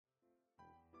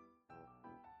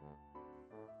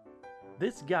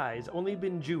This guy's only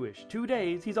been Jewish 2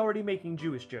 days, he's already making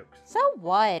Jewish jokes. So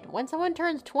what? When someone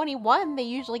turns 21, they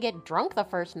usually get drunk the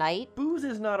first night. Booze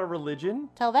is not a religion.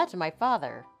 Tell that to my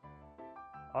father.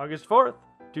 August 4th,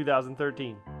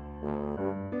 2013.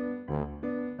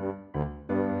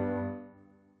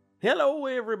 Hello,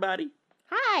 everybody.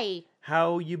 Hi.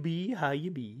 How you be, how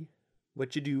you be.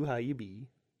 What you do, how you be.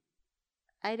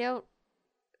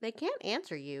 They can't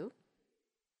answer you.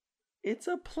 It's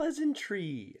a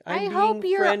pleasantry. I I'm hope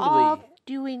being you're friendly. all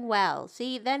doing well.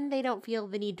 See, then they don't feel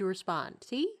the need to respond.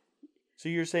 See? So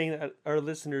you're saying that our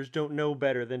listeners don't know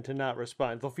better than to not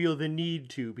respond. They'll feel the need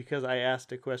to because I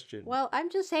asked a question. Well, I'm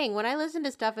just saying, when I listen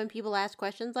to stuff and people ask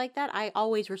questions like that, I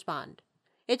always respond.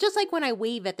 It's just like when I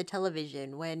wave at the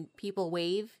television, when people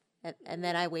wave, and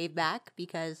then I wave back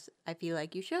because I feel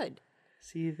like you should.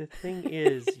 See, the thing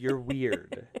is, you're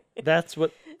weird. That's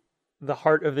what the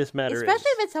heart of this matter Especially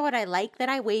is. if it's someone I like, then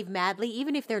I wave madly,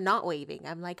 even if they're not waving.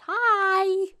 I'm like,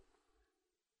 hi!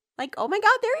 Like, oh my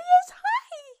god, there he is!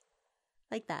 Hi!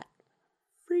 Like that.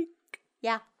 Freak.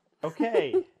 Yeah.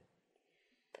 Okay.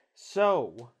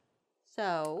 So,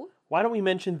 why don't we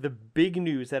mention the big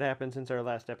news that happened since our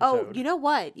last episode? Oh, you know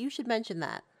what? You should mention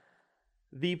that.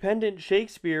 The Pendant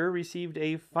Shakespeare received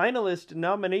a finalist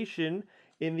nomination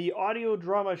in the audio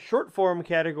drama short form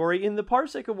category in the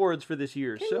Parsec Awards for this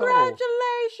year. Congratulations!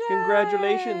 So,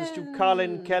 congratulations to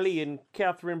Colin Kelly and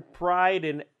Catherine Pride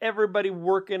and everybody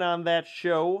working on that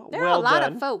show. There well are a lot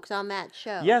done. of folks on that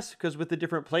show. Yes, because with the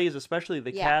different plays, especially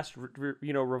the Yeah. cast,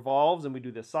 revolves, and we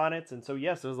do the sonnets, and so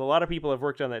yes, there's a lot of people have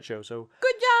worked on that show. So,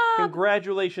 Good job!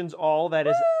 congratulations, all. That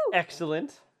is Woo!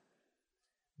 excellent.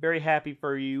 Very happy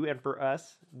for you and for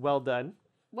us. Well done.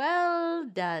 Well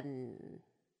done.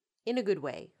 In a good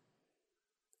way.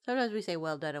 Sometimes we say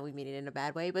well done and we mean it in a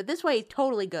bad way, but this way is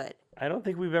totally good. I don't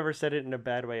think we've ever said it in a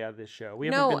bad way on this show. We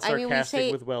No, haven't been I mean, we sarcastic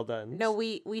say- with well done. No,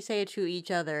 we say it to each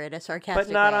other in a sarcastic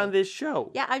but not way. on this show.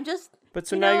 Yeah, I'm just... But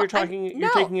so you now know, you're talking. I'm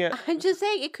taking it. I'm just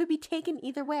saying it could be taken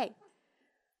either way.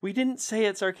 We didn't say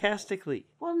it sarcastically.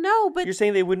 Well, no, but... You're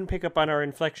saying they wouldn't pick up on our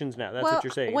inflections now. That's what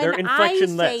you're saying. When They're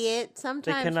inflectionless. I say it,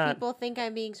 sometimes cannot- people think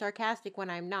I'm being sarcastic when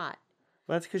I'm not.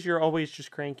 Well, that's because you're always just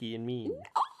cranky and mean.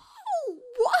 Oh,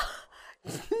 what?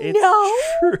 It's No.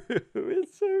 true.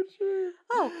 It's so true.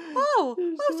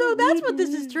 So that's what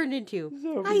this has turned into.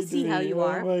 So I see how you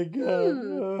are. Oh my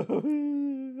god.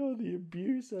 Hmm. Oh, the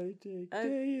abuse I take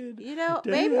day in. You know, day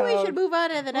maybe we out. should move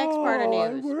on to the next part of I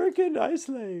news. work and I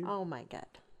slave. Oh my god.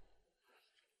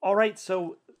 All right,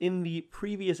 so in the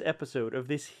previous episode of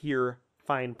this here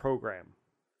fine program,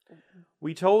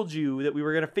 we told you that we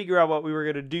were going to figure out what we were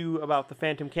going to do about the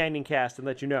Phantom Canyon cast and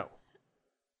let you know.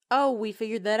 Oh, we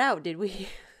figured that out, did we?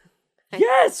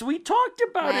 Yes, we talked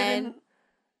about it. When?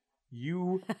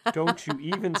 And don't you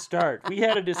even start. We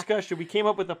had a discussion. We came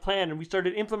up with a plan and we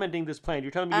started implementing this plan.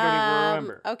 You're telling me you don't even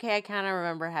remember. Okay, I kind of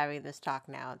remember having this talk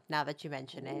now that you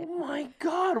mention it. Oh my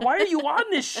god, why are you on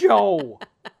this show?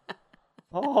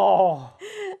 Oh.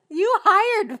 You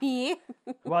hired me.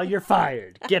 Well, you're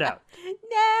fired. Get out.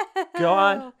 No. Go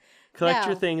on. Collect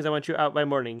your No. things. I want you out by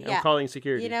morning. Yeah. I'm calling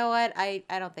security. You know what? I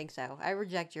don't think so. I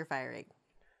reject your firing.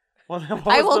 Well, then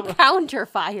what I was will counter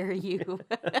fire you.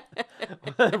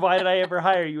 Why did I ever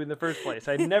hire you in the first place?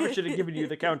 I never should have given you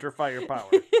the counter fire power.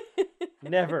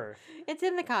 Never. It's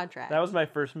in the contract. That was my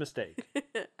first mistake.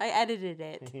 I edited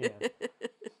it. Yeah.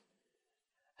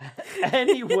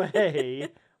 Anyway,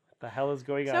 what the hell is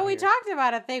going on So we here? talked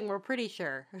about a thing we're pretty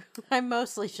sure. I'm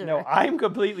mostly sure. No, I'm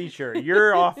completely sure.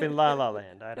 You're off in La La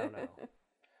Land. I don't know.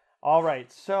 All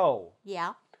right, so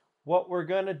Yeah. what we're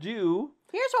going to do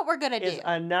Here's what we're going to is do.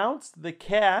 announce the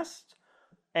cast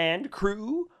and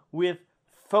crew with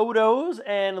photos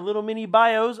and little mini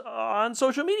bios on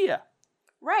social media.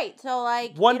 Right. So,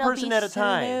 like, One it'll person be at a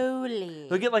time. slowly.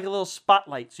 They'll get like a little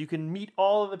spotlight so you can meet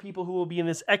all of the people who will be in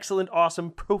this excellent,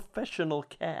 awesome, professional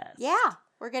cast. Yeah.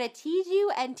 We're going to tease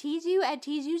you and tease you and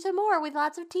tease you some more with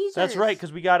lots of teasers. That's right,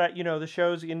 because we gotta, the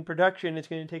show's in production. It's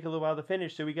gonna take a little while to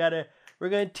finish, so we're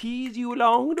gonna tease you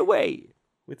along the way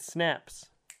with snaps.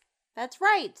 That's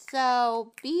right.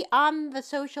 So be on the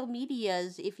social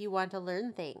medias if you want to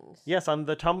learn things. Yes, on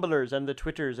the Tumblrs and the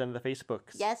Twitters and the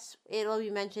Facebooks. Yes, it'll be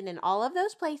mentioned in all of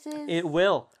those places. It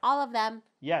will. All of them.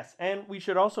 Yes, and we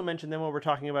should also mention them when we're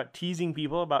talking about teasing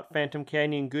people about Phantom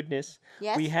Canyon goodness.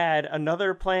 Yes. We had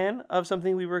another plan of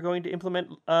something we were going to implement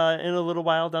in a little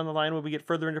while down the line when we get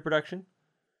further into production.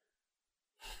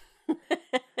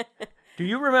 Do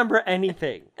you remember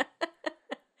anything?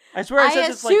 I swear I said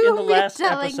this like in the assume you're last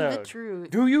telling the episode. truth.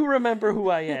 Do you remember who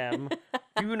I am?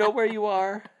 Do you know where you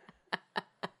are?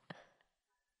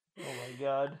 Oh my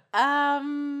god.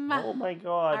 Oh Oh my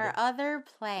god. Our other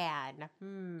plan.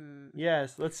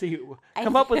 Yes, let's see.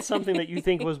 Come up with something that you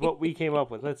think was what we came up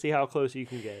with. Let's see how close you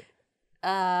can get.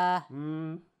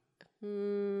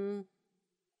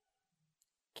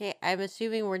 Okay, I'm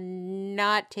assuming we're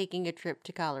not taking a trip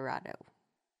to Colorado.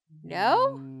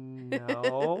 No?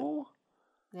 No.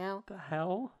 No. What the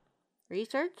hell?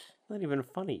 Research? Not even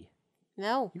funny.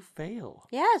 No. You fail.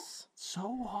 Yes.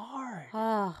 So hard.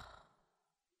 Oh.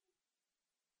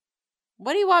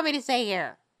 What do you want me to say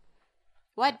here?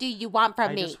 What do you want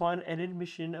from me? I just want an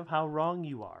admission of how wrong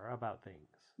you are about things.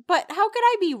 But how could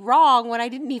I be wrong when I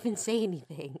didn't even say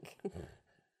anything?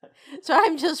 So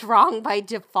I'm just wrong by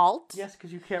default? Yes,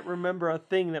 because you can't remember a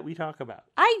thing that we talk about.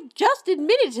 I just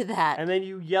admitted to that. And then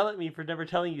you yell at me for never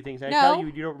telling you things. And I No. tell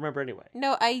you you don't remember anyway.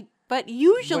 No, but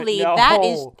usually But no. that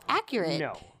is accurate.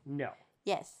 No.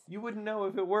 Yes. You wouldn't know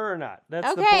if it were or not.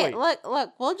 That's the Okay, point.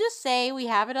 look, we'll just say we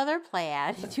have another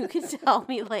plan. You can tell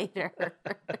me later.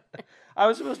 I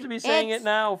was supposed to be saying It's it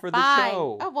now for the Fine.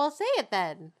 show. Oh, well, say it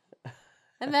then.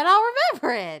 And then I'll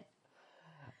remember it.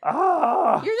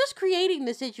 Ah! You're just creating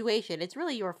the situation. It's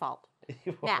really your fault.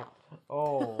 Now.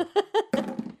 Oh.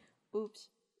 Oops.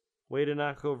 Way to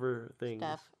knock over things.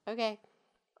 Stuff. Okay.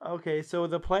 Okay, so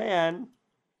the plan,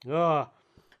 when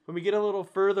we get a little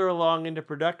further along into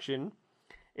production,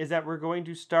 is that we're going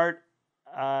to start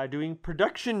doing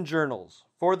production journals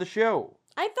for the show.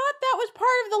 I thought that was part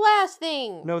of the last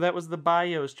thing. No, that was the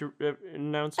bios to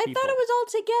announce I people. thought it was all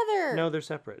together. No, they're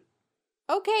separate.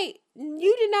 Okay,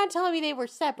 you did not tell me they were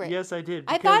separate. Yes, I did.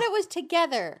 I thought it was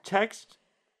together. Text,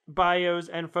 bios,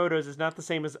 and photos is not the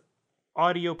same as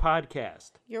audio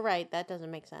podcast. You're right. That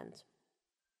doesn't make sense.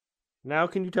 Now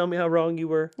can you tell me how wrong you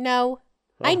were? No.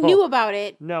 I knew about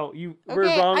it. No, you were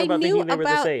wrong I about knew thinking they were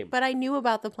the same. But I knew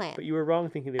about the plan. But you were wrong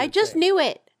thinking they were I the just same. knew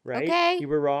it. Right? Okay? You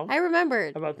were wrong I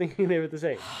remembered. about thinking they were the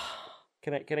same.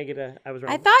 Can I get I was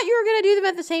wrong. I thought you were going to do them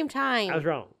at the same time. I was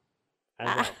wrong.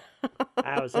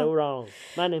 I was so wrong.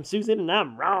 My name's Susan and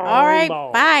I'm wrong. All right,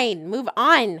 balls. fine. Move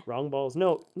on. Wrong balls.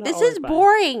 No. This is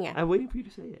boring. I'm waiting for you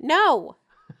to say it. No.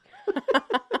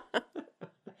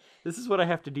 This is what I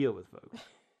have to deal with, folks.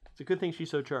 It's a good thing she's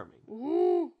so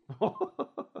charming.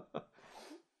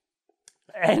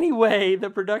 Anyway, the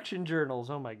production journals.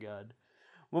 Oh my God.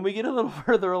 When we get a little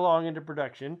further along into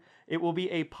production, it will be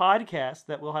a podcast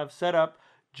that we'll have set up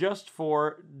just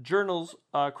for journals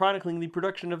chronicling the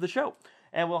production of the show.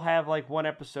 And we'll have like one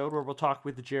episode where we'll talk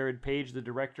with Jared Page, the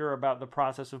director, about the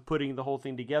process of putting the whole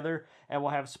thing together. And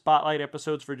we'll have spotlight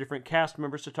episodes for different cast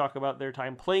members to talk about their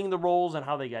time playing the roles and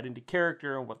how they got into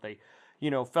character and what they,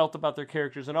 felt about their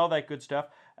characters and all that good stuff.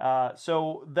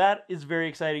 So that is very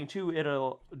exciting too.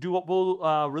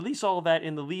 We'll release all of that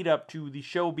in the lead up to the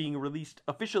show being released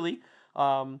officially.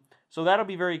 So that'll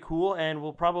be very cool. And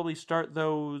we'll probably start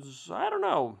those, I don't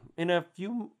know, in a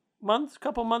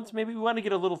couple months, maybe. We want to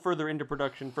get a little further into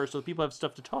production first so people have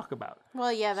stuff to talk about.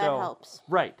 Well, yeah, that helps.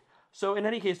 Right. So in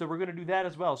any case, though, we're going to do that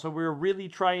as well. So we're really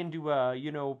trying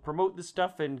to, promote this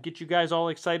stuff and get you guys all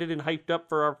excited and hyped up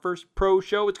for our first pro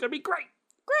show. It's going to be great.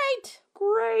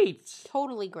 Great.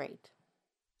 Totally great.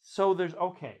 So there's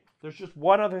just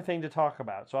one other thing to talk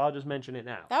about. So I'll just mention it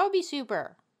now. That would be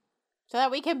super. So that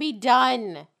we can be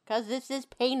done. Because this is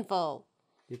painful.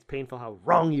 It's painful how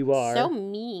wrong you are. So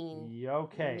mean.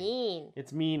 Okay. Mean.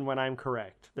 It's mean when I'm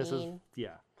correct.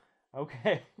 Yeah.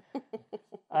 Okay.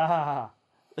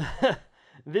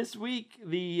 This week,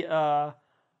 the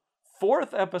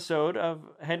fourth episode of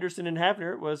Henderson and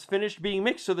Havner was finished being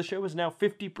mixed, so the show is now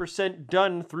 50%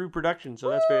 done through production, so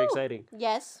that's very exciting.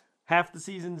 Yes. Half the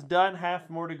season's done, half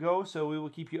more to go, so we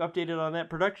will keep you updated on that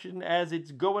production as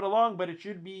it's going along, but it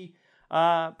should be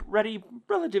ready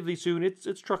relatively soon.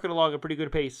 It's trucking along at a pretty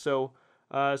good pace, so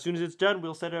as soon as it's done,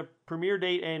 we'll set a premiere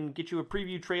date and get you a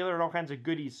preview trailer and all kinds of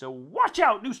goodies, so watch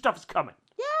out! New stuff is coming!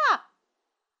 Yeah!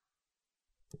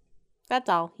 That's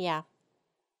all, yeah.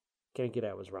 Can't get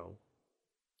I was wrong.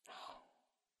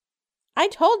 I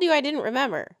told you I didn't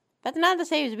remember. That's not the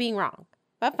same as being wrong.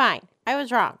 But fine, I was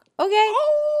wrong. Okay?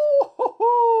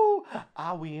 Oh!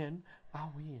 I win. I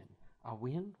win,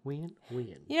 win.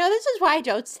 This is why I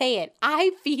don't say it.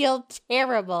 I feel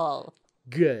terrible.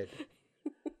 Good.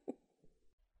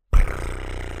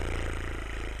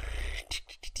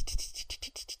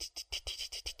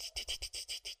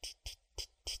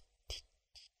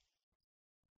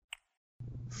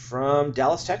 From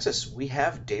Dallas, Texas, we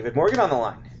have David Morgan on the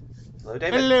line. Hello,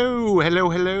 David.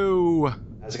 Hello.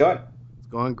 How's it going? It's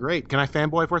going great. Can I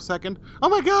fanboy for a second? Oh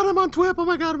my god, I'm on TWIP. Oh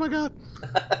my god.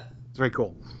 It's very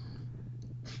cool.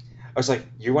 I was like,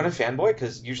 you want a fanboy?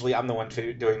 Because usually I'm the one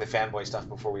doing the fanboy stuff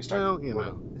before we start.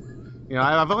 Well, You know,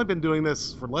 I've only been doing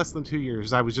this for less than 2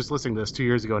 years. I was just listening to this 2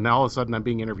 years ago, and now all of a sudden I'm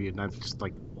being interviewed, and I'm just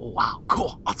like, oh, wow,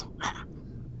 cool, awesome.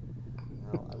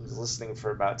 Well, I was listening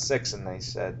for about 6, and they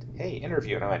said, "Hey,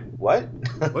 interview," and I went, "What?"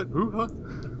 What? Who? Huh?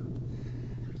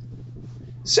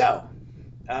 So,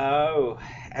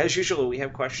 as usual, we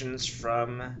have questions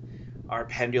from our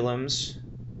pendulums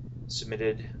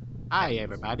submitted Hi,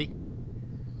 everybody.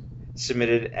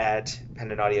 at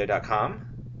pendantaudio.com,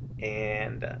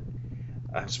 and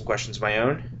I have some questions of my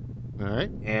own. All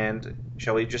right. And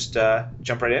shall we just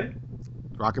jump right in?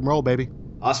 Rock and roll, baby.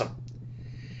 Awesome.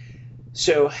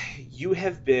 So, you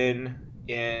have been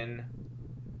in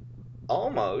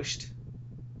almost,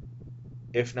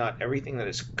 if not everything that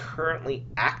is currently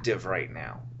active right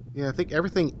now. Yeah, I think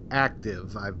everything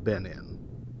active I've been in.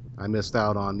 I missed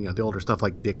out on, you know, the older stuff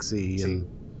like Dixie and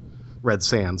Red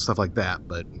Sand, stuff like that.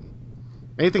 But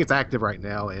anything that's active right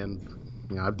now, and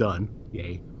you know, I've done.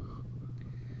 Yay.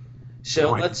 So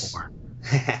More let's and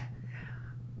more.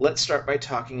 let's start by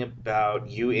talking about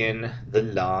you in The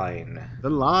Line. The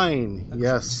Line,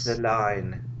 yes, The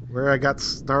Line. where I got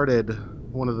started.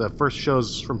 One of the first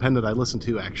shows from Pendant I listened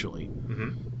to, actually.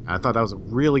 Mm-hmm. I thought that was a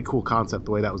really cool concept,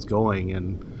 the way that was going,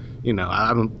 and you know,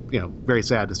 I'm very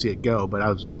sad to see it go. But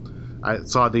I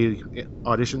saw the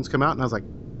auditions come out, and I was like,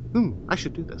 I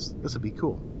should do this. This would be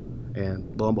cool.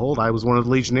 And lo and behold, I was one of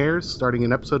the Legionnaires, starting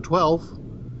in episode 12,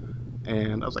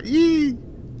 and I was like, yee!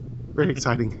 Very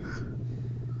exciting.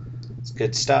 It's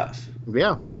good stuff.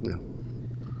 Yeah.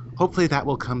 Hopefully that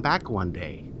will come back one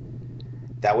day.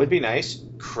 That would be nice.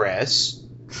 Chris.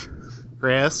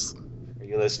 Chris. Are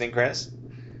you listening, Chris?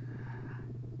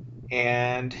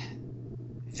 And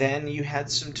then you had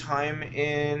some time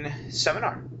in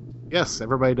Seminar. Yes,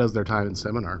 everybody does their time in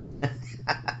Seminar.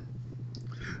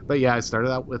 But yeah, I started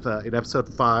out with in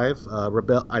episode 5,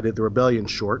 I did the Rebellion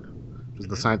short, which was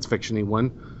the science fiction-y one,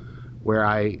 where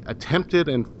I attempted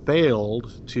and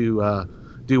failed to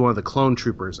do one of the clone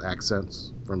troopers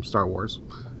accents from Star Wars.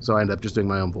 So I ended up just doing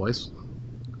my own voice.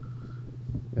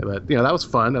 Yeah, but you know, that was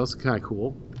fun. That was kind of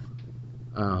cool.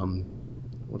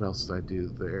 What else did I do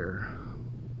there?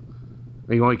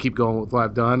 You want to keep going with what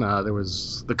I've done? There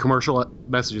was the commercial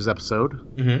messages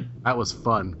episode. Mm-hmm. That was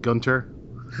fun. Gunter.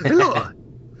 Hello.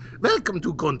 Welcome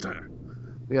to Gunter.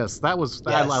 Yes, that was.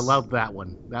 Yes. I loved that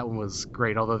one. That one was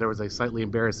great. Although there was a slightly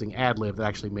embarrassing ad lib that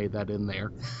actually made that in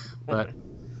there. But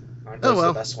Aren't those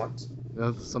well. the best ones?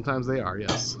 Sometimes they are.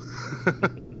 Yes.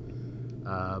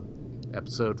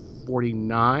 Episode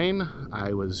 49.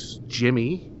 I was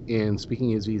Jimmy in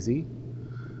Speaking Is Easy.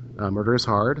 Murder is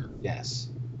Hard. Yes.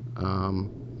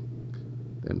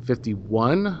 Then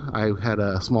 51, I had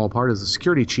a small part as a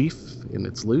security chief in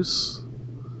It's Loose.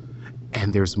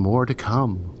 And there's more to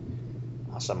come.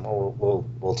 Awesome.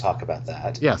 We'll talk about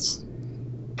that. Yes.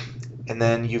 And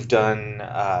then you've done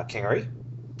Kingery.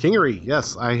 Kingery,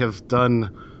 yes. I have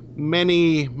done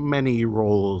many, many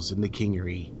roles in the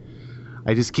Kingery.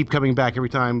 I just keep coming back every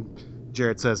time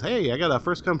Jarrett says, hey, I got a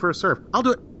first come, first serve. I'll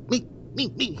do it. Me.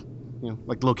 You know,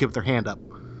 like the little kid with their hand up.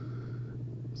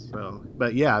 So,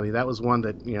 but yeah, I mean, that was one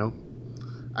that, you know,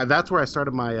 that's where I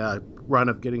started my run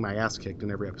of getting my ass kicked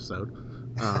in every episode.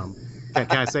 Can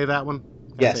I say that one? Can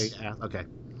I Yes. say okay.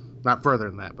 Not further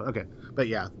than that, but okay. But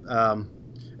yeah.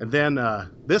 And then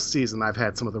this season, I've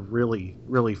had some of the really,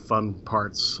 really fun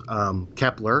parts.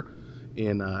 Kepler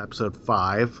in episode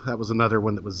 5. That was another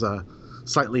one that was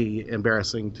slightly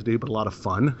embarrassing to do, but a lot of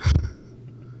fun.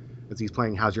 As he's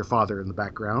playing How's Your Father in the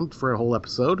background for a whole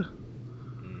episode.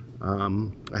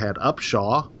 I had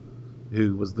Upshaw,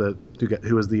 who was the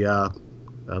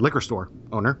liquor store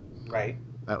owner. Right.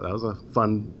 That was a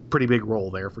fun, pretty big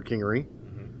role there for Kingery.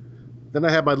 Mm-hmm. Then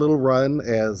I had my little run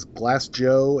as Glass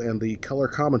Joe and the color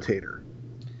commentator.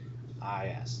 Ah,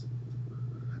 yes.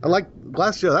 I like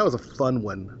Glass Joe. That was a fun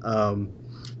one.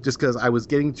 Just because I was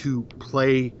getting to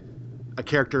play a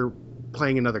character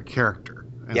playing another character.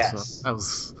 And Yes. so that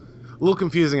was a little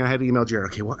confusing. I had to email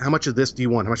Jared. Okay, how much of this do you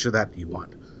want? How much of that do you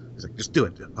want? He's like, just do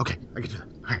it. Okay, I can do that.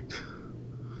 All right.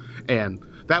 And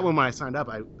that one, when I signed up,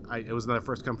 it was another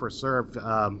first come, first serve.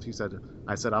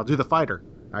 I said, I'll do the fighter.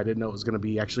 I didn't know it was going to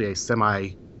be actually a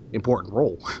semi-important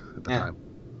role at the time.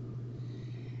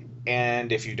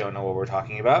 And if you don't know what we're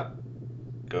talking about,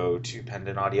 go to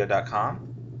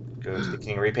pendantaudio.com, go to the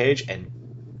Kingery page, and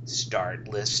start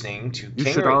listening to You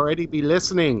Kingery. should already be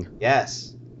listening.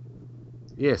 Yes.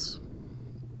 Yes.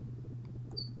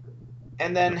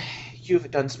 And then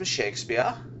you've done some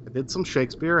Shakespeare. I did some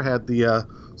Shakespeare. I had the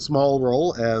small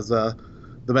role as the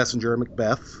messenger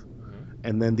Macbeth.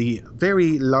 And then the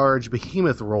very large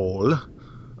behemoth role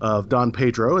of Don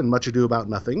Pedro in Much Ado About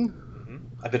Nothing. Mm-hmm.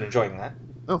 I've been enjoying that.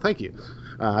 Oh, thank you.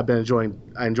 I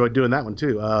enjoyed doing that one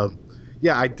too.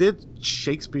 Yeah, I did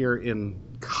Shakespeare in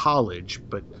college,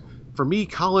 but for me,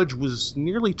 college was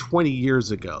nearly 20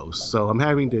 years ago, so I'm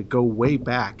having to go way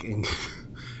back and,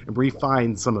 and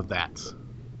refine some of that.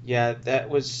 Yeah, that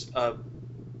was a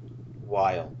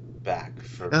while back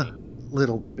for me. A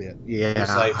little bit, yeah. It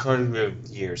was like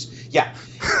 20 years. Yeah.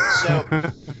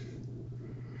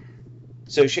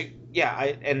 So,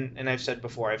 yeah, I've said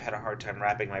before, I've had a hard time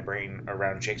wrapping my brain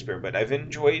around Shakespeare, but I've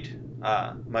enjoyed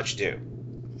Much Ado.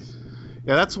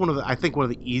 Yeah, that's I think one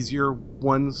of the easier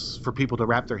ones for people to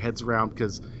wrap their heads around,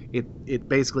 because it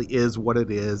basically is what it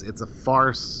is. It's a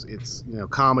farce. It's,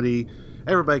 comedy.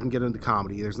 Everybody can get into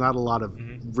comedy. There's not a lot of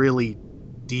really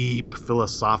deep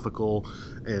philosophical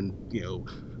and,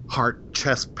 heart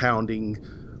chest pounding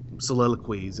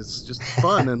soliloquies. It's just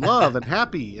fun and love and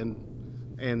happy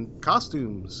and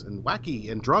costumes and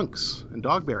wacky and drunks and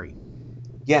Dogberry.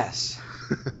 Yes.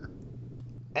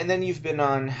 And then you've been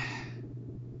on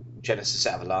Genesis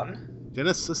Avalon.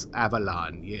 Genesis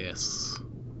Avalon, yes.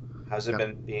 How's it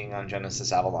been being on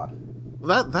Genesis Avalon?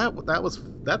 Well,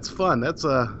 that's fun. That's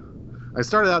I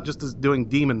started out just as doing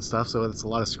demon stuff, so it's a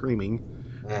lot of screaming.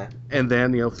 Yeah. And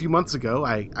then, a few months ago,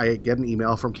 I get an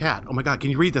email from Kat. Oh my God, can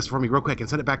you read this for me real quick and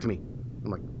send it back to me?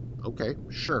 I'm like, okay,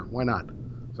 sure, why not?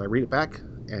 So I read it back,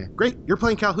 and great, you're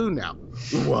playing Calhoun now.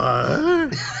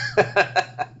 What?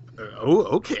 Oh,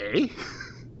 okay.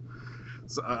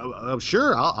 So,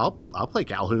 sure, I'll play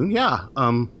Calhoun. Yeah.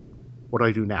 What do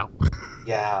I do now?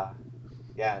 Yeah.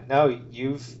 No,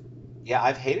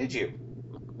 I've hated you.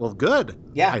 Well, good.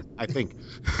 Yeah. I think.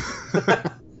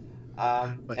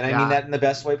 I mean that in the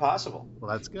best way possible.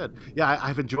 Well, that's good. Yeah,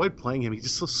 I've enjoyed playing him. He's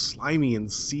just so slimy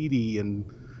and seedy and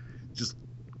just,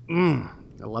 I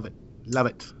love it. Love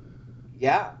it.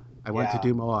 Yeah. I want to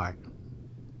do more.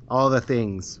 All the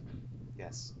things.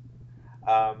 Yes.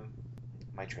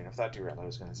 My train of thought derailed. I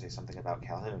was going to say something about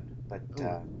Calhoun, but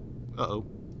Uh-oh.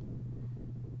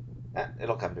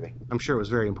 It'll come to me. I'm sure it was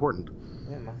very important.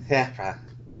 Yeah.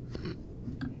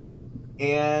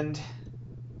 And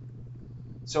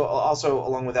so also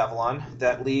along with Avalon,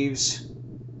 that leaves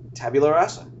Tabula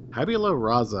Rasa. Tabula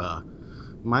Rasa.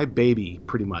 My baby,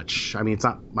 pretty much. I mean, it's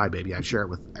not my baby. I share it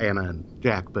with Anna and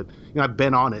Jack, but I've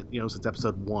been on it, since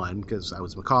episode 1, because I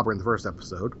was Macabre in the first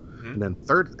episode, and then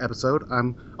third episode,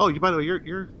 by the way,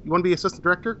 you want to be assistant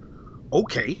director?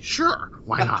 Okay, sure,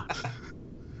 why not?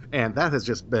 And that has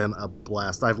just been a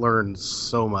blast. I've learned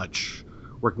so much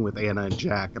working with Anna and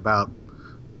Jack about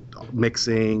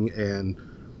mixing and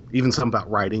even some about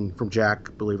writing from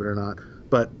Jack, believe it or not.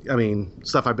 But I mean,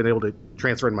 stuff I've been able to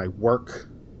transfer in my work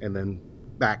and then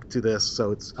back to this.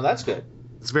 So that's good.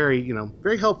 It's very,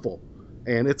 very helpful,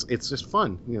 and it's just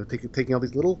fun. Taking all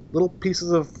these little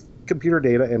pieces of computer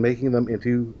data and making them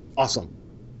into awesome.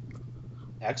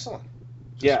 Excellent.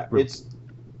 Yeah,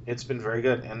 it's been very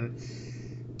good. And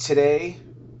today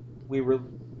we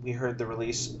heard the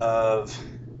release of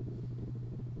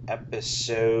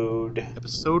episode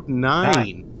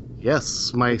 9.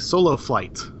 Yes, my solo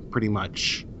flight, pretty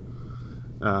much.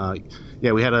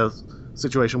 We had a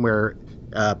situation where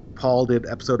Paul did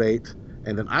episode 8,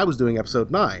 and then I was doing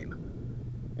episode 9.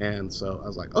 And so I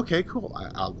was like, okay, cool.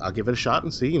 I'll give it a shot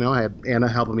and see. I had Anna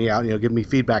helping me out, giving me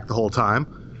feedback the whole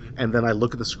time. And then I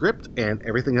look at the script and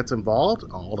everything that's involved,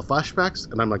 all the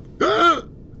flashbacks, and I'm like, ah!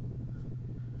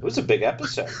 It was a big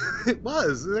episode. It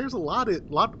was. There's a lot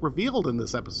revealed in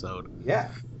this episode.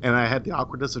 Yeah. And I had the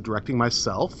awkwardness of directing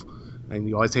myself, and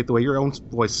you always hate the way your own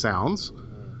voice sounds.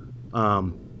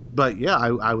 But yeah,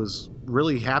 I was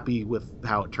really happy with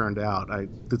how it turned out. I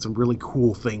did some really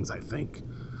cool things, I think.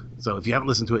 So if you haven't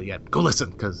listened to it yet, go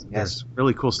listen, because there's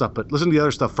really cool stuff. But listen to the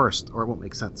other stuff first, or it won't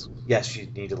make sense. Yes, you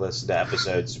need to listen to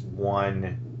episodes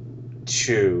 1,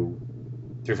 2,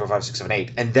 3, 4, 5, 6, 7,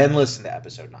 8, and then listen to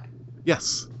episode 9.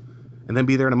 Yes. And then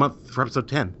be there in a month for episode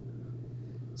 10.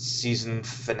 Season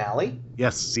finale?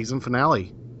 Yes, season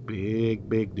finale.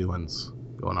 Big doings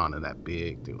going on in that.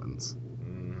 Big doings.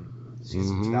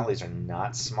 Season finales are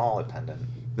not small at Pendant.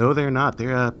 No, they're not.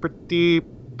 They're a pretty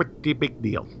big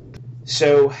deal.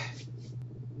 So,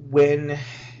 when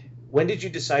did you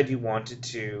decide you wanted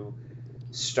to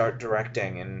start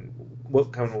directing, and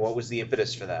what was the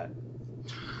impetus for that?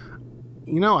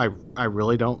 I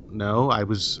really don't know. I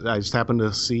just happened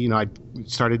to see, I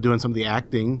started doing some of the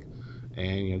acting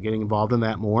and, getting involved in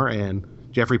that more. And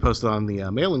Jeffrey posted on the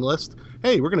mailing list,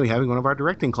 hey, we're going to be having one of our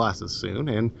directing classes soon.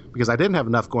 And because I didn't have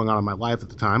enough going on in my life at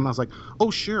the time, I was like, oh,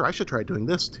 sure, I should try doing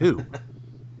this too.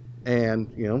 And,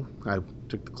 I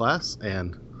took the class,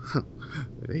 and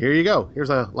here you go. Here's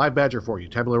a live badger for you.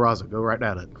 Tabula Rasa. Go right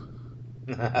at it.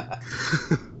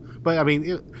 But, I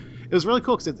mean, it was really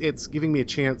cool because it's giving me a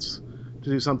chance to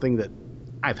do something that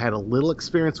I've had a little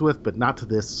experience with, but not to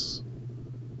this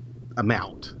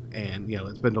amount. And,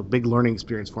 it's been a big learning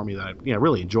experience for me that I,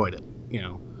 really enjoyed it.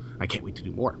 I can't wait to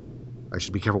do more. I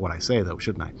should be careful what I say, though,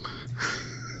 shouldn't I?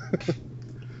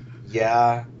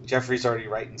 Yeah, Jeffrey's already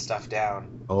writing stuff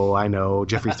down. Oh, I know.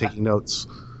 Jeffrey's taking notes.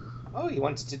 Oh, he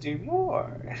wants to do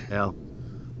more. Well,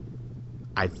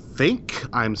 I think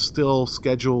I'm still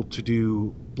scheduled to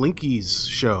do Blinky's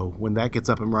show when that gets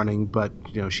up and running, but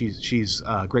she's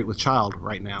great with child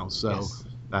right now, so Yes.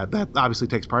 That obviously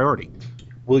takes priority.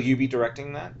 Will you be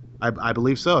directing that? I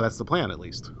believe so. That's the plan, at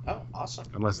least, Oh, awesome.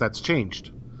 unless that's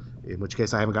changed, in which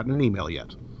case I haven't gotten an email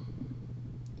yet.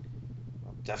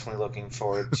 Definitely looking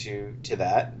forward to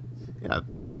that. Yeah.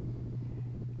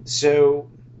 So,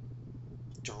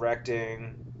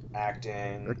 directing,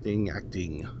 acting,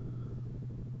 Acting.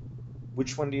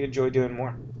 which one do you enjoy doing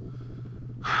more?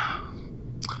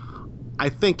 I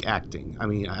think acting. I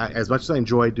mean, as much as I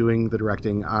enjoy doing the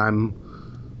directing, I'm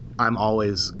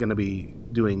always going to be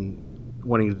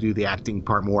wanting to do the acting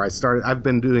part more. I've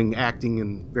been doing acting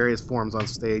in various forms on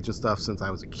stage and stuff since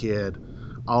I was a kid.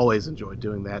 Always enjoyed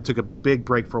doing that. Took a big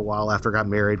break for a while after I got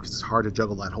married because it's hard to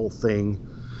juggle that whole thing.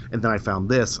 And then I found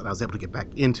this, and I was able to get back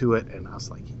into it, and I was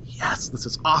like, yes, this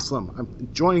is awesome. I'm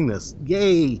enjoying this.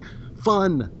 Yay,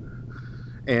 fun.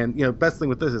 And, best thing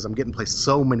with this is I'm getting to play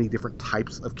so many different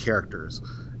types of characters.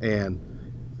 And,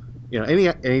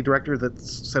 any director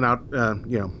that's sent out,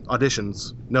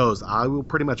 auditions knows I will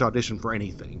pretty much audition for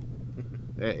anything.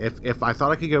 If I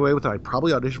thought I could get away with it, I'd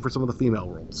probably audition for some of the female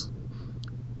roles.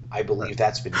 I believe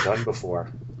that's been done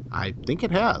before, I think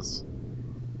it has.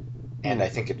 and I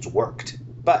think it's worked.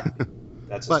 But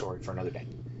that's a story for another day.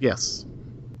 Yes.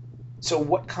 So,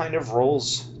 what kind of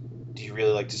roles do you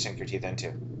really like to sink your teeth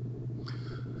into?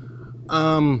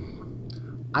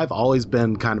 I've always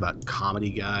been kind of a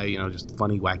comedy guy, just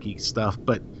funny, wacky stuff.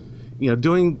 But,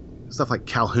 doing stuff like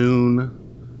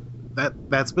Calhoun,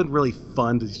 that's been really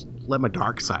fun to just let my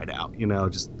dark side out,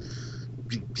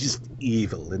 just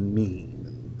evil and mean.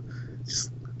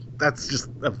 That's just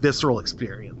a visceral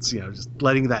experience, just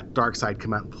letting that dark side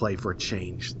come out and play for a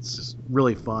change. It's just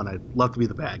really fun. I'd love to be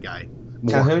the bad guy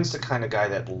more. Calhoun's the kind of guy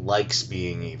that likes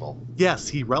being evil. Yes,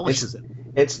 he relishes it.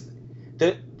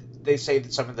 They say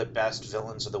that some of the best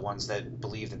villains are the ones that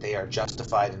believe that they are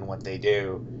justified in what they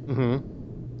do.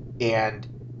 Mm-hmm.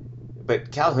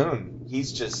 But Calhoun, he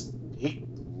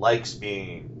likes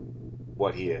being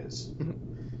what he is.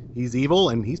 He's evil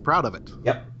and he's proud of it.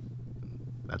 Yep.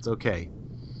 That's okay.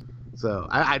 So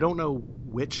I don't know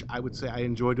which I would say I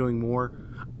enjoy doing more.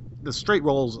 The straight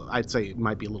roles, I'd say it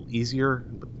might be a little easier,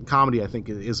 but comedy I think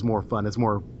is more fun. It's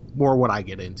more what I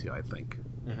get into, I think.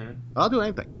 Mm-hmm. I'll do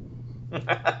anything.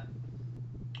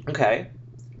 Okay.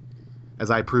 As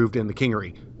I proved in The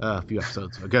Kingery a few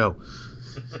episodes ago.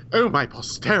 Oh, my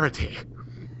posterity.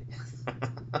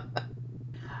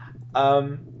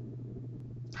 How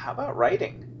about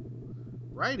writing?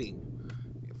 Writing.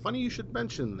 Funny you should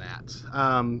mention that.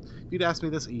 If you'd asked me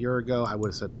this a year ago, I would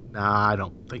have said, nah, I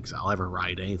don't think so. I'll ever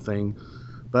write anything.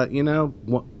 But,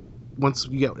 once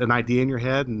you get an idea in your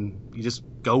head and you just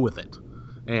go with it.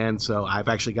 And so I've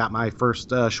actually got my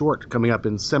first short coming up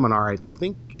in Seminar. I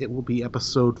think it will be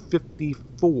episode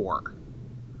 54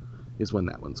 is when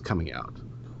that one's coming out.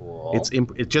 Cool.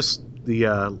 It just,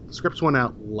 the scripts went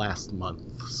out last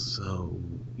month. So,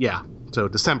 yeah. So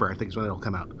December, I think, is when it'll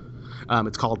come out.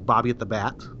 It's called Bobby at the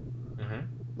Bat,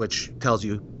 which tells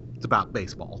you it's about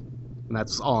baseball. And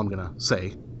that's all I'm going to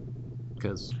say.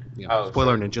 Because,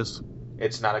 spoiler ninjas.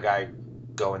 It's not a guy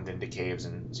going into caves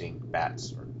and seeing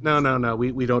bats. No.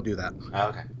 We don't do that. Oh,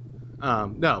 okay.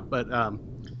 No, but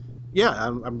yeah,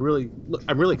 I'm really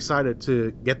excited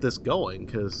to get this going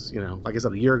because like I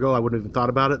said, a year ago I wouldn't have even thought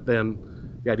about it.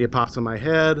 Then the idea pops in my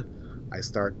head. I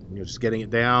start just getting it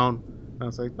down. I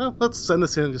was like, well, let's send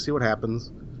this in to see what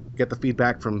happens. Get the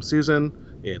feedback from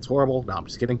Susan. It's horrible. No, I'm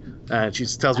just kidding. She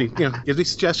just tells me, gives me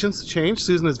suggestions to change.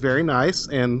 Susan is very nice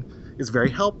and is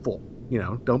very helpful.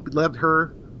 Don't let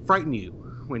her frighten you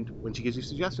when she gives you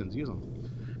suggestions. Use them.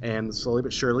 And slowly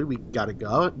but surely, we got it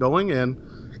going. And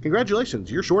congratulations,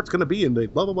 your short's going to be in the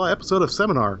blah, blah, blah episode of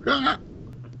Seminar.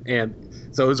 And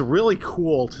so it was really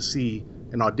cool to see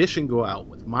an audition go out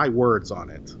with my words on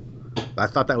it. I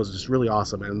thought that was just really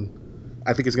awesome. And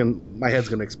I think my head's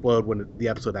going to explode when the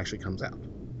episode actually comes out.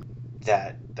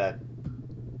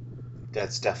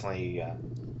 That's definitely a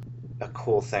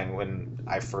cool thing. When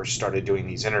I first started doing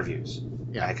these interviews,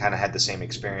 I kind of had the same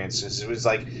experience. It was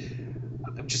like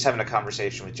I'm just having a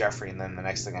conversation with Jeffrey, and then the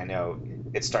next thing I know,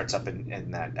 it starts up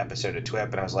in that episode of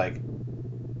TWIP, and I was like,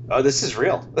 Oh, this is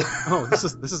real. Oh, this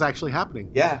is actually happening.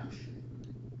 Yeah.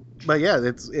 But yeah,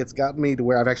 it's gotten me to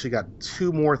where I've actually got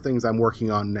 2 more things I'm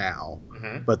working on now,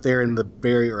 but they're in the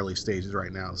very early stages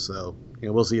right now. So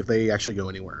we'll see if they actually go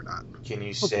anywhere or not. Can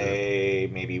you say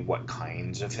maybe what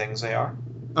kinds of things they are?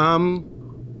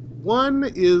 One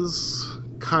is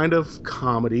kind of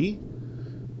comedy.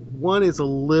 One is a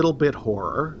little bit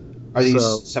horror. Are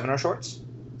these seminar shorts?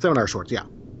 Seminar shorts, yeah.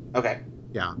 Okay.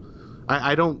 Yeah.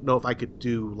 I don't know if I could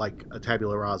do like a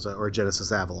Tabula Rasa or a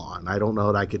Genesis Avalon. I don't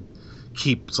know that I could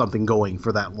keep something going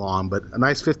for that long, but a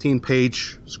nice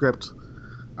 15-page script,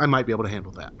 I might be able to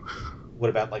handle that. What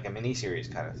about like a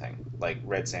miniseries kind of thing, like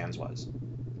Red Sands was?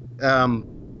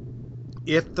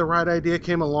 If the right idea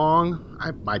came along,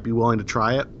 I might be willing to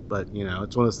try it, but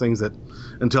it's one of those things that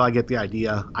until I get the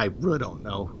idea, I really don't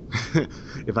know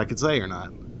if I could say or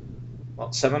not.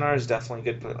 Well, seminar is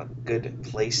definitely a good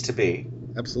place to be.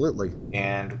 Absolutely.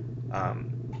 And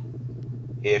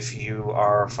if you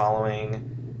are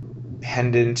following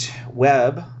Pendant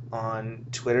Web on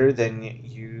Twitter, then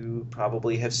you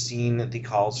probably have seen the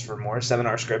calls for more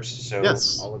seminar scripts. So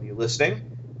yes. All of you listening,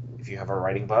 if you have a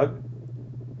writing bug,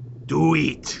 do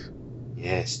it.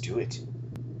 Yes, do it.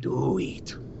 Do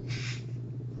it.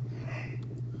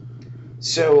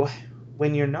 So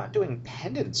when you're not doing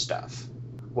Pendant stuff,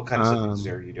 what kind of things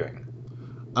are you doing?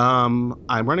 I'm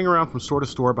running around from store to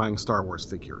store buying Star Wars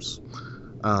figures.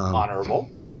 Honorable.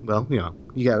 Well,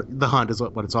 you got the hunt is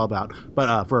what it's all about.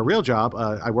 But for a real job,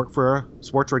 I work for a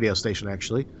sports radio station,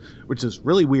 actually, which is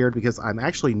really weird because I'm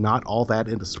actually not all that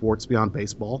into sports beyond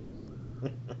baseball.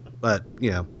 But,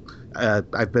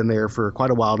 I've been there for quite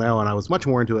a while now, and I was much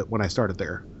more into it when I started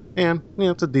there. And,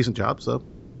 it's a decent job, so.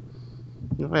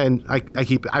 And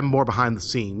I'm more behind the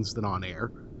scenes than on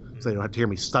air, so you don't have to hear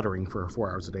me stuttering for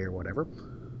 4 hours a day or whatever.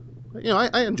 But,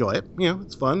 I enjoy it.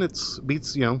 It's fun. It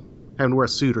beats, having to wear a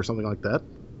suit or something like that.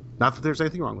 Not that there's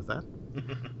anything wrong with that.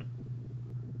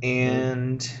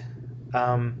 And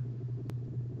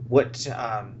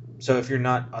so if you're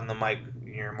not on the mic,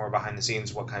 you're more behind the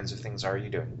scenes, what kinds of things are you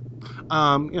doing?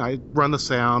 I run the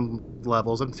sound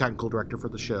levels. I'm the technical director for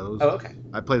the shows. Oh, okay.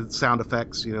 I play the sound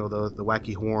effects, the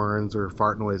wacky horns or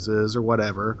fart noises or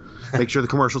whatever. Make sure the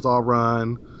commercials all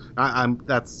run.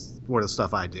 That's more of the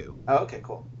stuff I do. Oh, okay,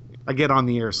 cool. I get on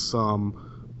the air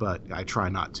some, but I try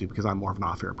not to because I'm more of an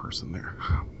off-air person there.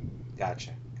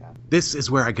 Gotcha. This is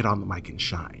where I get on the mic and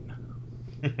shine.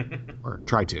 Or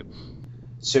try to.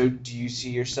 So do you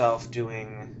see yourself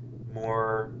doing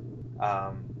more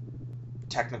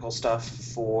technical stuff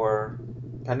for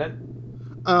Pendant?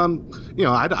 I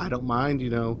don't mind,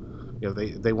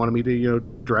 they wanted me to,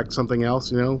 direct something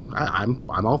else, I'm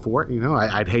all for it,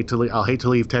 I'll hate to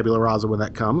leave Tabula Rasa when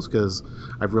that comes because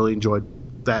I've really enjoyed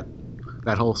that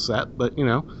whole set, but,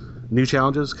 new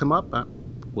challenges come up, I'm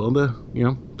willing to,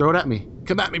 throw it at me.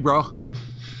 Come at me, bro.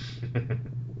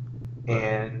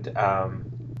 And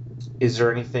is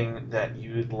there anything that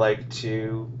you'd like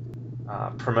to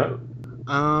promote?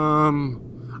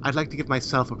 I'd like to give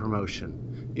myself a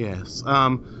promotion. Yes.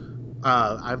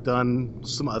 I've done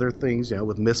some other things,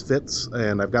 with Misfits,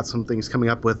 and I've got some things coming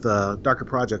up with Darker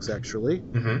Projects, actually.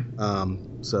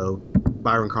 Mm-hmm. So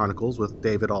Byron Chronicles with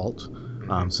David Alt.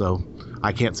 So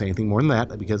I can't say anything more than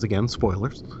that because, again,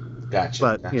 spoilers.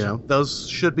 Gotcha. But, those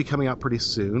should be coming out pretty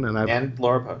soon. And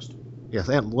Laura Post. Yes,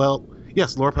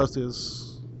 Laura Post is...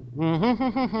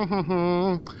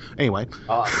 Anyway.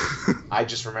 I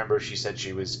just remember she said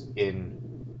she was in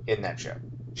that show.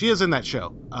 She is in that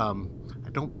show. I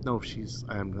don't know if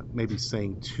I'm maybe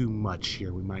saying too much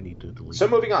here. We might need to delete. So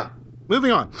moving on.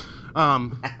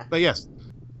 But yes,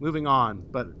 moving on.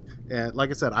 But like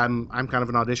I said, I'm kind of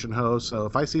an audition host. So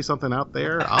if I see something out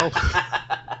there,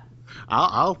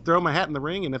 I'll throw my hat in the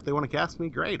ring. And if they want to cast me,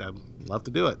 great. I'd love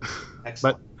to do it.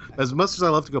 Excellent. But as much as I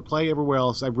love to go play everywhere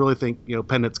else, I really think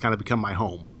Pendant's kind of become my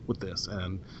home with this,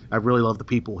 and I really love the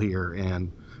people here and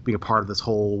being a part of this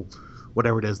whole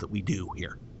whatever it is that we do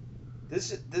here.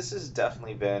 This has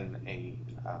definitely been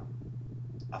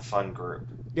a fun group.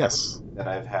 Yes. That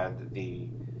I've had the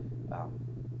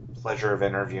pleasure of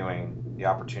interviewing. The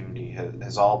opportunity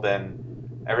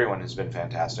everyone has been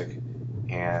fantastic,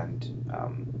 and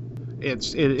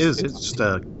it's just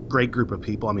a great group of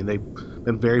people. I mean, they've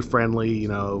been very friendly,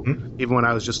 even when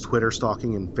I was just Twitter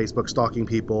stalking and Facebook stalking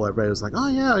people, everybody was like, oh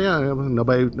yeah.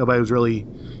 Nobody was really,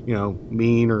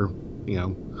 mean or,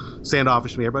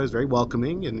 standoffish to me. Everybody was very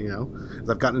welcoming. And, as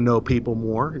I've gotten to know people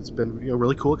more, it's been a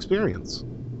really cool experience.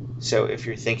 So if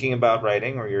you're thinking about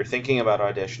writing or you're thinking about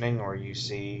auditioning or you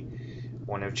see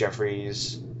one of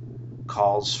Jeffrey's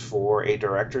calls for a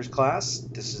director's class,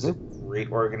 this is a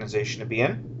great organization to be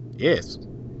in. Yes.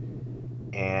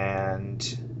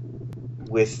 And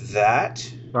with that...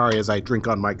 Sorry, as I drink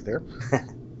on mic there.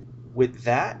 With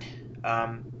that,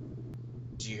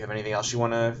 do you have anything else you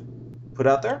want to put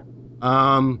out there?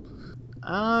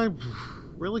 I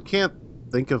really can't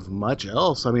think of much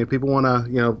else. I mean, if people want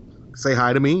to, say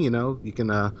hi to me, you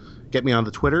can get me on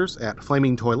the Twitters at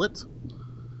Flaming Toilet.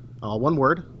 One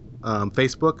word.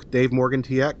 Facebook, Dave Morgan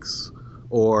TX,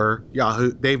 or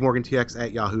Yahoo,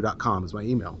 DaveMorganTX@yahoo.com is my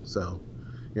email. So,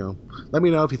 let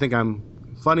me know if you think I'm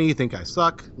funny, you think I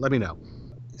suck. Let me know.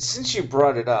 Since you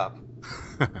brought it up,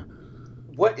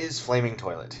 what is Flaming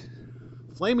Toilet?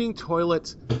 Flaming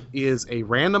Toilet is a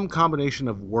random combination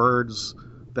of words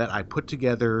that I put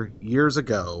together years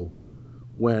ago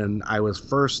when I was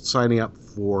first signing up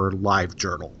for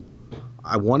LiveJournal.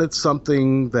 I wanted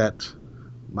something that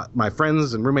my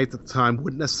friends and roommates at the time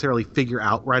wouldn't necessarily figure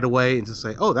out right away and just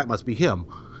say, oh, that must be him,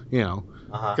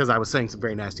 because I was saying some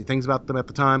very nasty things about them at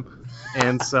the time.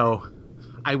 And so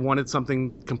I wanted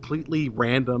something completely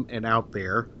random and out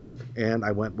there, and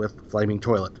I went with Flaming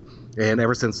Toilet. And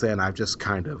ever since then, I've just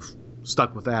kind of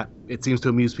stuck with that. It seems to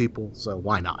amuse people, so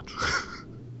why not?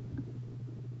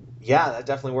 Yeah, that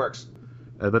definitely works.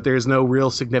 But there's no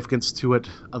real significance to it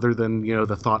other than,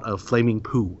 the thought of flaming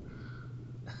poo.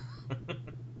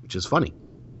 Which is funny.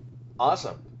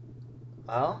 Awesome.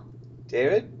 Well,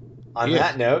 David, on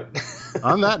that note...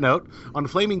 on that note, on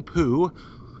flaming poo...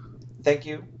 Thank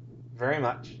you very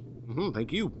much.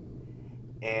 Thank you.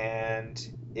 And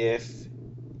if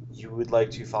you would like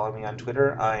to follow me on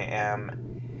Twitter, I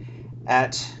am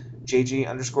at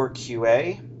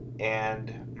JG_QA,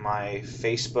 and my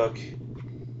Facebook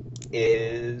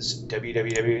is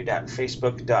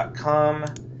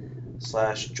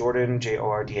www.facebook.com/Jordan,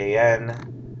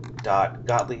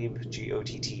 JORDAN.Gottlieb,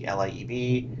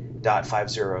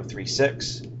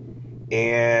 GOTTLIEB.5036.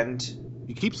 And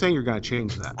you keep saying you're going to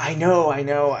change that. I know.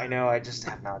 I just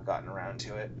have not gotten around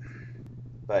to it.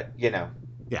 But, Yeah,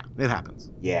 it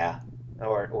happens. Yeah.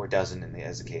 Or doesn't,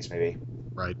 as the case may be.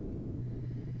 Right.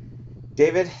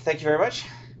 David, thank you very much.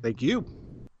 Thank you.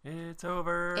 It's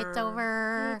over. It's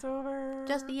over. It's over.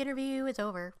 Just the interview is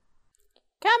over.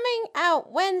 Coming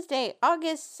out Wednesday,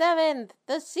 August 7th,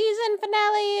 the season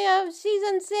finale of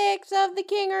Season 6 of The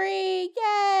Kingery.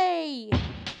 Yay!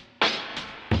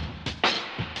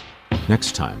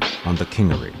 Next time on The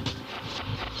Kingery.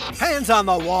 Hands on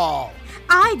the wall!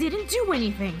 I didn't do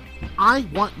anything. I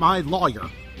want my lawyer.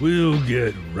 We'll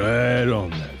get right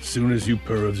on that soon as you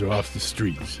pervs are off the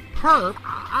streets. Perv?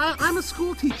 I'm a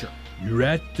school teacher. You're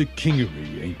at the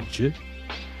Kingery, ain't you?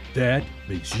 That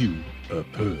makes you a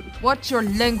perv. What's your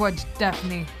language,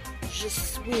 Daphne? Je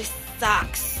suis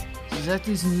Sax. That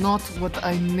is not what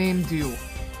I named you.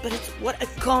 But it's what I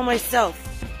call myself.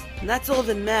 And that's all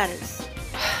that matters.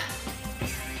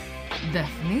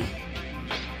 Daphne?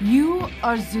 You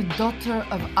are the daughter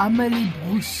of Amélie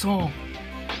Brousson.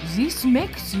 This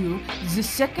makes you the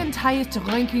second highest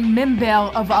ranking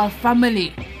member of our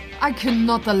family. I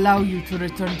cannot allow you to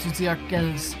return to the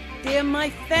Arkels. They're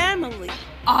my family.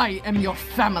 I am your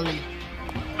family.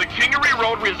 The Kingery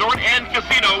Road Resort and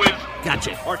Casino is...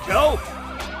 Gotcha. Arkell?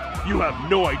 You have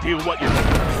no idea what you're...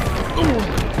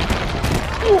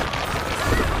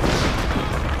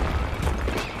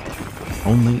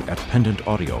 Only at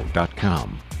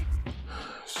PendantAudio.com.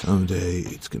 Someday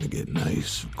it's gonna get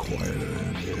nice and quiet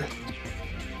around here.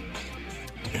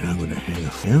 And I'm gonna hang a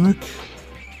hammock,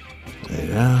 lay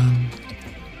down,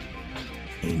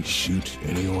 and shoot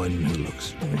anyone who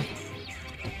looks at me.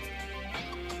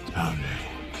 Someday.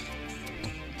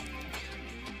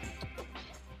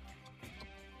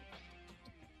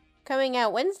 Coming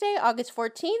out Wednesday, August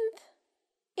 14th,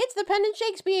 it's The Pendant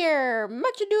Shakespeare,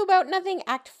 Much Ado About Nothing,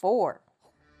 Act 4.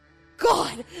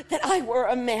 God, that I were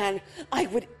a man, I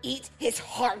would eat his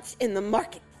heart in the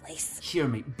marketplace. Hear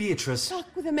me, Beatrice.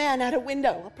 Talk with a man at a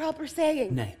window, a proper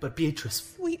saying. Nay, but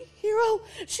Beatrice. Sweet hero,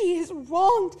 she is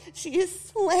wronged, she is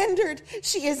slandered,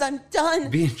 she is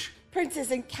undone. Princes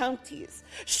and counties,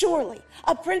 surely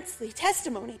a princely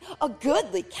testimony, a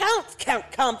goodly count,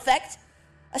 Count Comfect.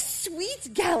 A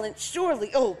sweet gallant, surely,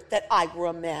 oh, that I were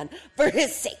a man for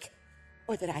his sake,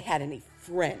 or that I had any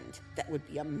friend that would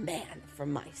be a man for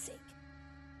my sake.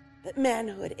 But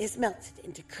manhood is melted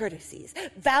into courtesies,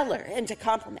 valor into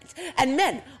compliment, and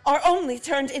men are only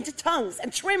turned into tongues,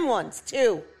 and trim ones,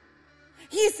 too.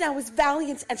 He is now as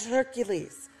valiant as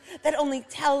Hercules, that only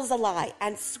tells a lie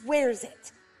and swears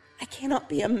it. I cannot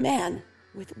be a man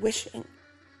with wishing.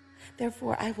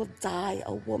 Therefore, I will die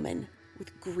a woman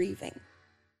with grieving.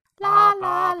 La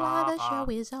la la, the show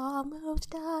is almost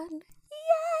done.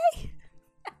 Yay!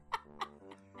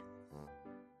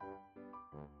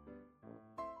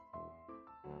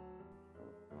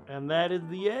 And that is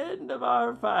the end of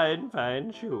our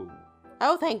fine show.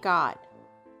 Oh, thank God.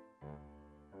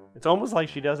 It's almost like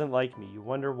she doesn't like me. You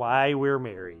wonder why we're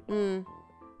married.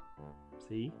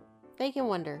 See? They can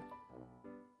wonder.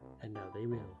 And now they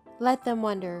will. Let them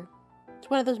wonder. It's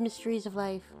one of those mysteries of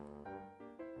life.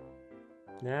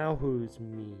 Now who's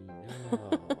mean?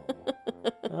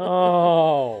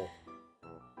 Oh.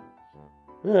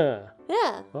 Yeah.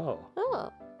 Yeah. Oh. Oh.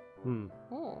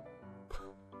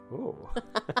 Oh.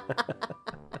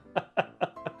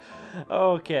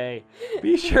 Okay.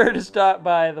 Be sure to stop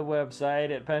by the website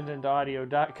at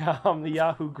pendantaudio.com, the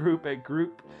Yahoo group at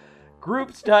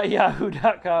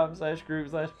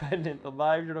groups.yahoo.com/group/pendant, the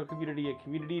LiveJournal community at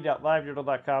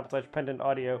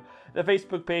community.livejournal.com/pendantaudio, the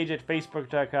Facebook page at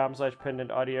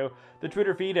facebook.com/pendantaudio, the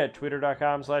Twitter feed at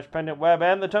twitter.com/pendantweb,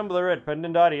 and the Tumblr at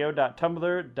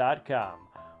pendantaudio.tumblr.com.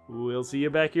 We'll see you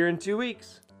back here in 2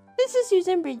 weeks. This is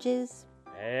Susan Bridges.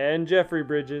 And Jeffrey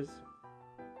Bridges.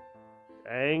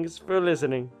 Thanks for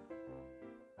listening.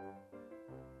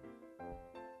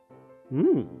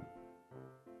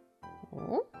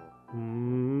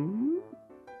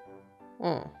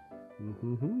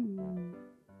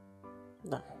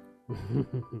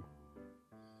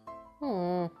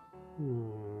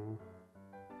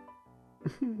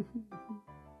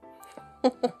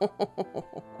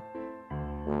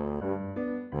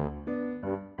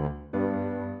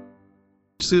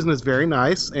 Susan is very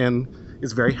nice and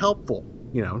is very helpful.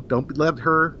 You know, don't let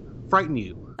her frighten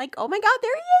you. Like, oh my God,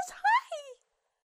 there he is. Hi.